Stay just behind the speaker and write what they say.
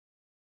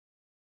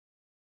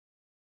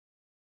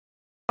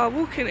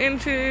Walking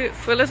into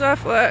Fuller's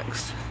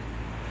Earthworks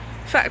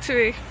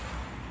factory.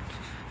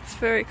 It's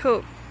very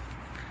cool.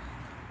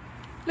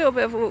 Little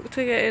bit of a walk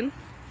to get in.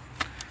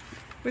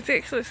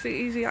 Ridiculously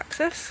easy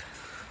access.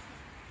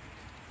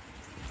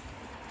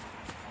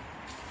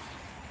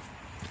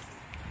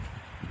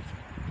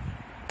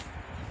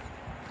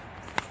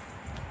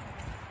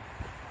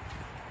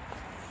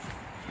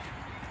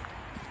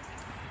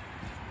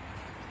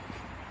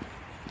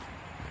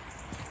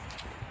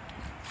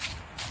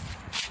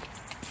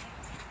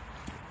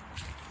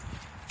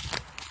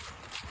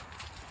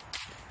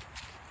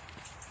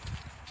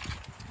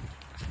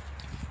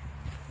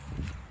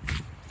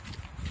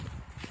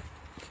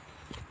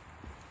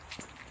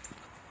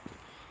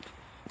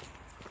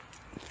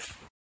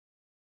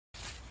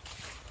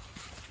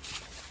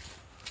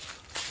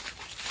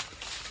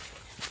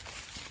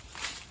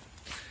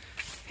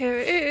 Here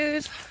it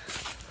is.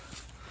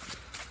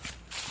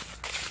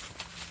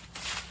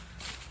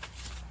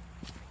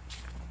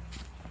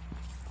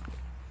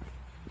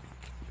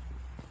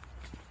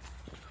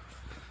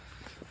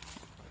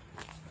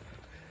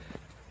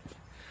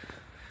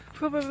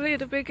 Probably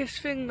the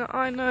biggest thing that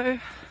I know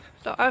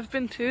that I've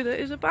been to that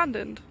is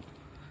abandoned.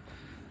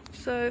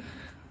 So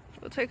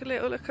we'll take a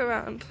little look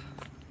around.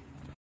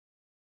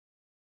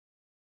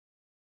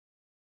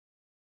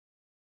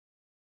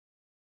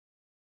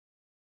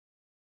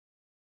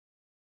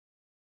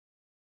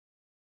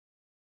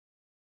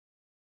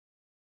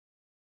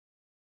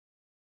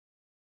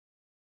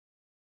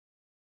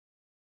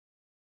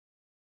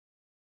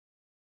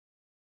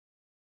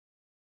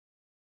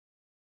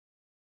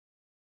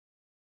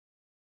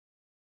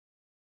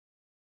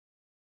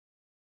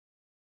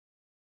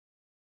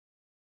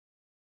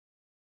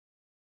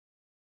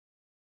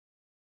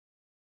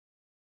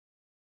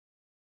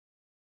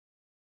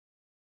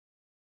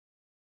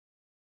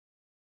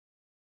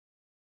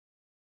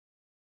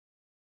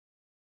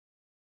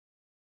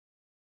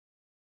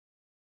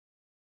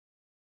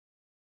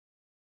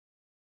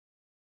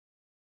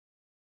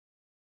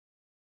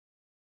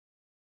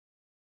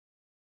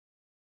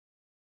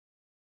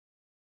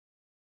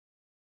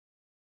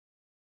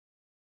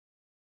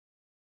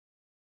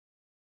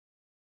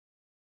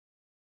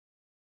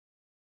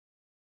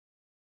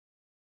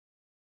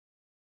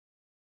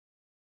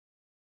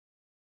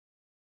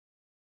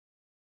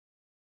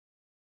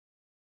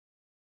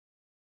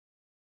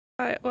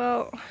 Right,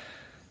 well,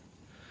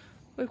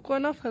 we've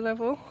gone up a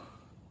level.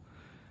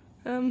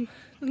 Doesn't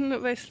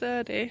look very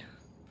sturdy.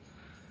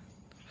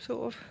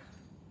 Sort of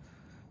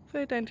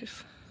very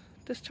dangerous.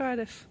 Just try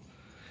this.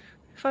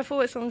 If I fall,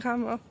 it's on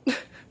camera.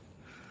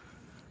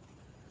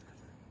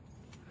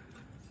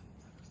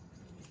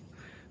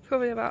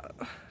 Probably about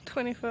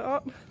 20 foot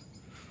up.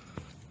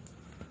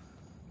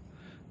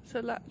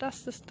 So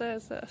that's the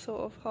stairs that are sort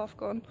of half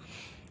gone.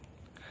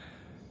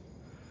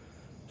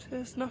 So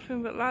there's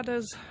nothing but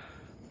ladders.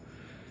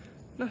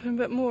 Nothing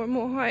but more and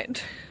more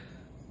height.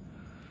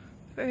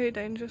 Very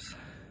dangerous.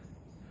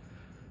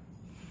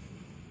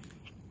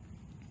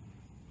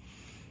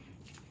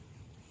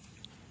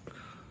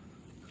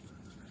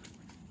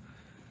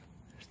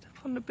 Step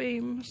on the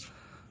beams.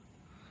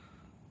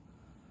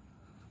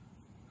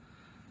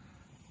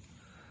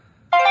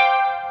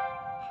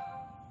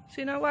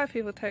 See now why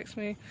people text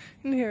me? You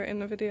can hear it in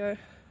the video.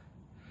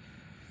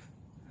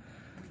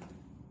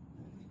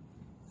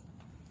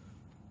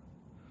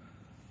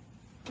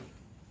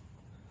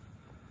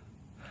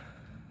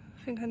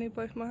 I think I need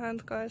both my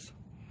hands, guys.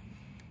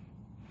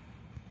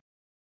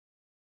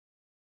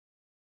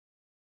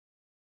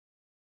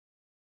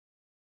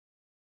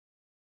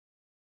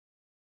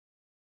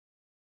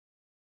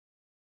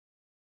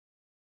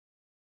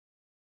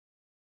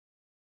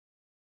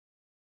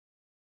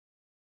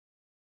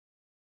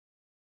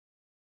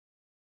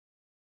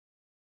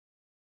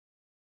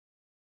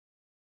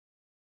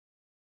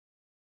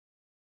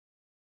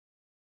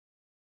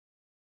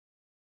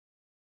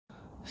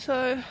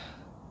 So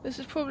this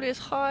is probably as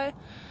high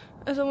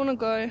as I want to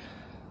go.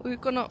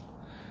 We've gone up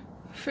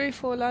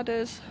 3-4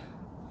 ladders,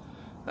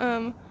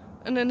 and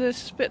then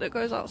there's this bit that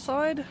goes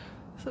outside,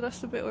 so that's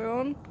the bit we're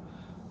on.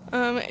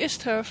 It is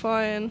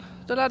terrifying.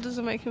 The ladders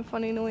are making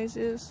funny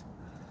noises.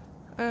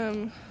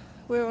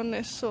 We're on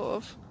this sort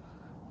of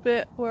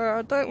bit where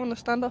I don't want to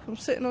stand up. I'm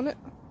sitting on it.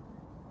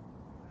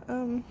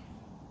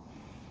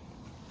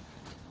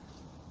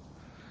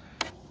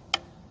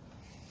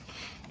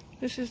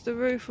 This is the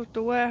roof of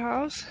the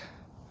warehouse,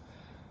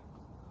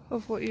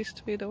 of what used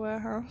to be the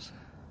warehouse.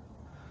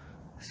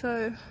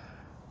 So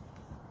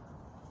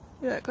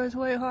yeah, it goes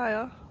way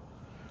higher.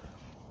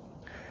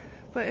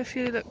 But if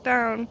you look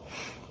down,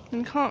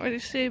 you can't really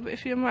see, but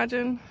if you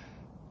imagine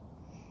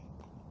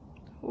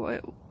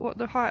what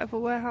the height of a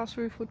warehouse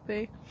roof would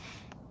be,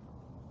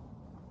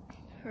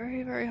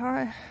 very, very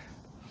high.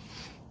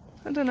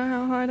 I don't know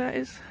how high that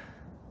is.